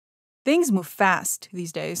Things move fast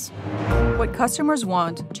these days. What customers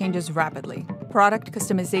want changes rapidly. Product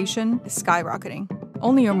customization is skyrocketing.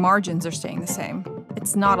 Only your margins are staying the same.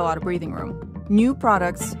 It's not a lot of breathing room. New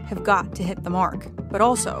products have got to hit the mark, but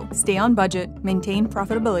also stay on budget, maintain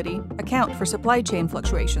profitability, account for supply chain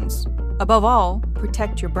fluctuations. Above all,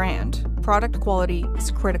 protect your brand. Product quality is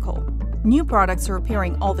critical. New products are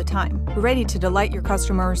appearing all the time, ready to delight your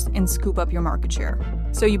customers and scoop up your market share.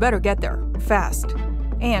 So you better get there, fast.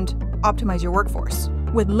 And optimize your workforce.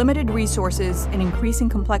 With limited resources and increasing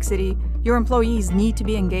complexity, your employees need to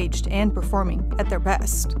be engaged and performing at their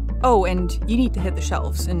best. Oh, and you need to hit the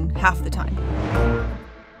shelves in half the time.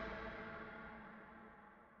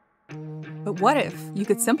 But what if you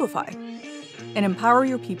could simplify and empower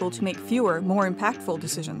your people to make fewer, more impactful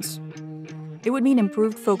decisions? It would mean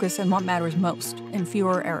improved focus on what matters most and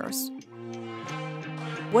fewer errors.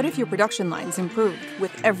 What if your production lines improved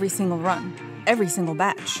with every single run, every single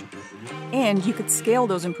batch? And you could scale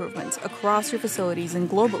those improvements across your facilities and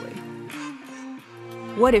globally.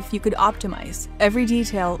 What if you could optimize every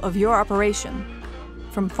detail of your operation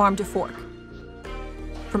from farm to fork,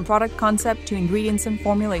 from product concept to ingredients and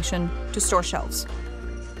formulation to store shelves?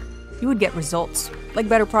 You would get results, like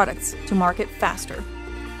better products, to market faster.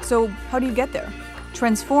 So how do you get there?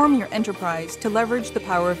 Transform your enterprise to leverage the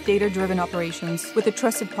power of data-driven operations with a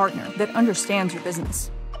trusted partner that understands your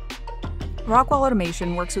business. Rockwell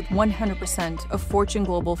Automation works with 100% of Fortune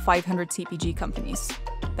Global 500 CPG companies.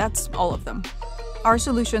 That's all of them. Our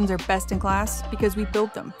solutions are best in class because we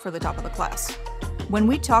built them for the top of the class. When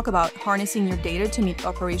we talk about harnessing your data to meet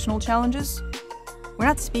operational challenges, we're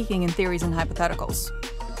not speaking in theories and hypotheticals.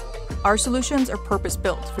 Our solutions are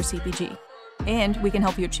purpose-built for CPG, and we can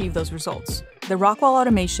help you achieve those results. The Rockwell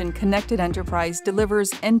Automation Connected Enterprise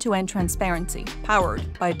delivers end-to-end transparency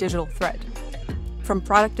powered by a digital thread. From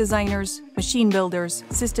product designers, machine builders,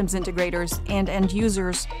 systems integrators, and end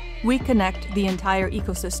users, we connect the entire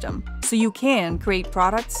ecosystem so you can create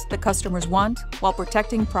products that customers want while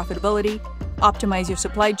protecting profitability, optimize your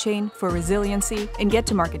supply chain for resiliency, and get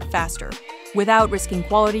to market faster without risking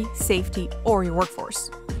quality, safety, or your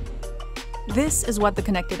workforce. This is what the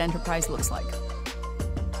Connected Enterprise looks like.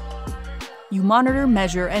 You monitor,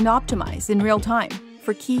 measure, and optimize in real time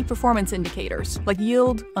for key performance indicators like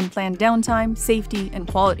yield, unplanned downtime, safety, and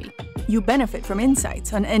quality. You benefit from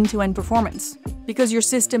insights on end-to-end performance because your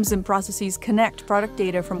systems and processes connect product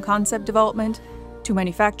data from concept development to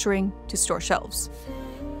manufacturing to store shelves.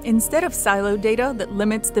 Instead of siloed data that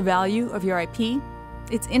limits the value of your IP,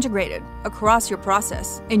 it's integrated across your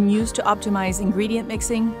process and used to optimize ingredient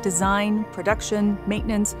mixing, design, production,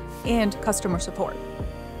 maintenance, and customer support.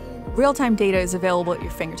 Real-time data is available at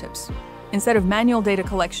your fingertips. Instead of manual data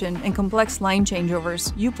collection and complex line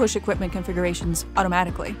changeovers, you push equipment configurations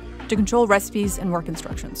automatically to control recipes and work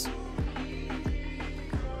instructions.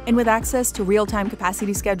 And with access to real-time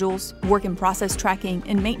capacity schedules, work in process tracking,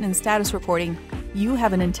 and maintenance status reporting, you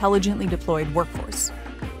have an intelligently deployed workforce.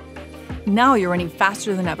 Now you're running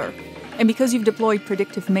faster than ever. And because you've deployed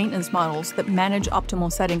predictive maintenance models that manage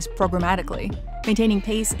optimal settings programmatically, maintaining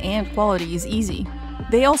pace and quality is easy.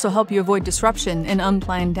 They also help you avoid disruption and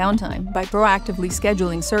unplanned downtime by proactively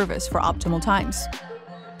scheduling service for optimal times.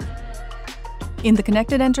 In the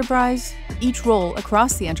Connected Enterprise, each role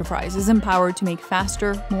across the enterprise is empowered to make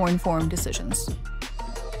faster, more informed decisions.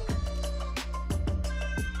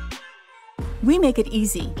 We make it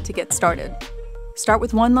easy to get started. Start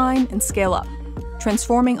with one line and scale up,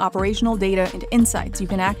 transforming operational data into insights you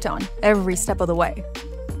can act on every step of the way.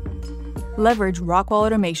 Leverage Rockwell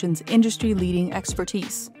Automation's industry-leading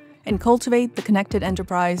expertise and cultivate the Connected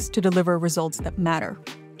Enterprise to deliver results that matter.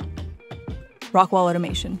 Rockwell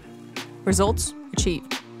Automation. Results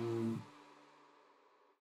achieved.